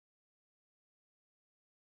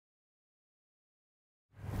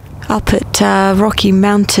Up at Rocky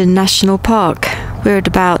Mountain National Park. We're at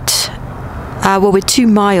about, we're 2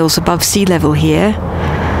 miles above sea level here.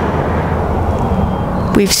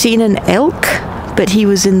 We've seen an elk, but he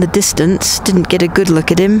was in the distance, didn't get a good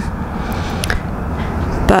look at him.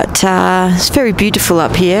 But it's very beautiful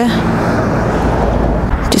up here.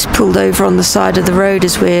 Just pulled over on the side of the road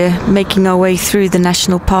as we're making our way through the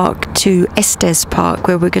national park to Estes Park,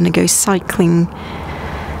 where we're going to go cycling.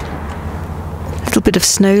 A little bit of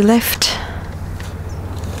snow left.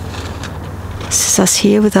 This is us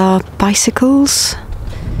here with our bicycles.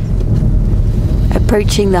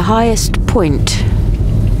 Approaching the highest point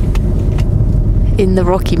in the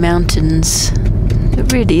Rocky Mountains.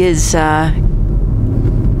 It really is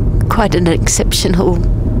quite an exceptional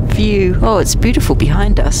view. Oh, it's beautiful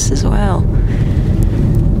behind us as well.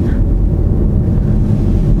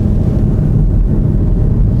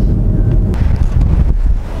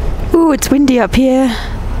 Ooh, it's windy up here.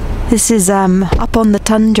 This is up on the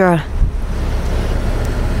tundra.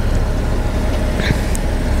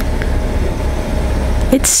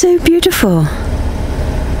 It's so beautiful.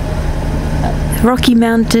 Rocky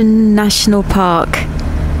Mountain National Park.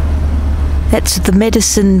 That's the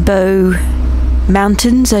Medicine Bow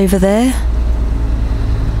Mountains over there.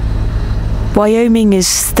 Wyoming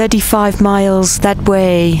is 35 miles that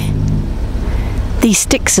way. These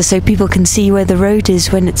sticks are so people can see where the road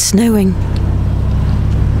is when it's snowing.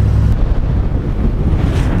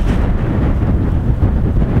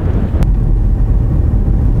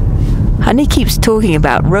 Honey keeps talking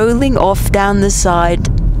about rolling off down the side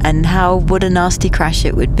and what a nasty crash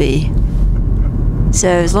it would be. So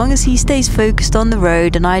as long as he stays focused on the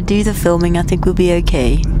road and I do the filming, I think we'll be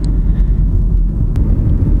okay.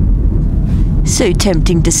 So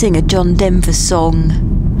tempting to sing a John Denver song.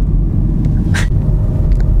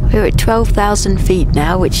 We're at 12,000 feet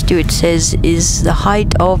now, which Stuart says is the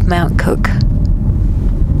height of Mount Cook.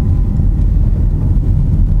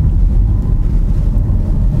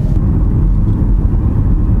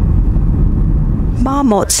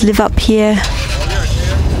 Marmots live up here.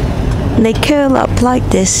 And they curl up like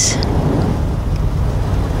this.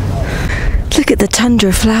 Look at the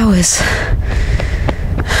tundra flowers.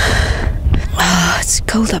 Oh, it's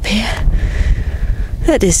cold up here.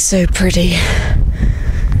 That is so pretty.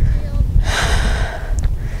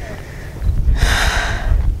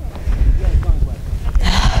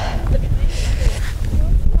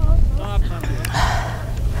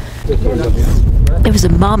 There was a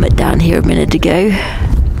marmot down here a minute ago.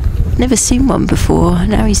 Never seen one before.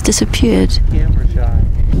 Now he's disappeared.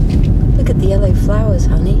 Look at the yellow flowers,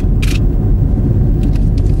 honey.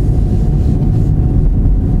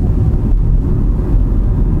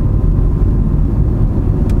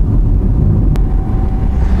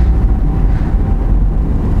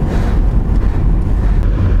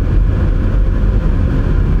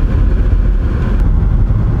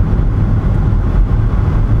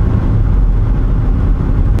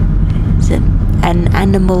 An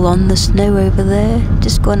animal on the snow over there,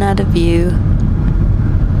 just gone out of view.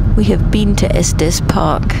 We have been to Estes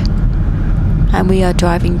Park and we are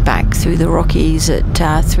driving back through the Rockies at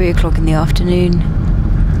 3 o'clock in the afternoon.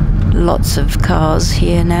 Lots of cars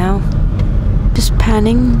here now. Just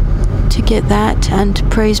panning to get that and to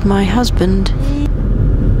praise my husband.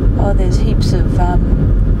 Oh, there's heaps of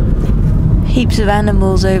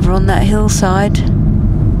animals over on that hillside.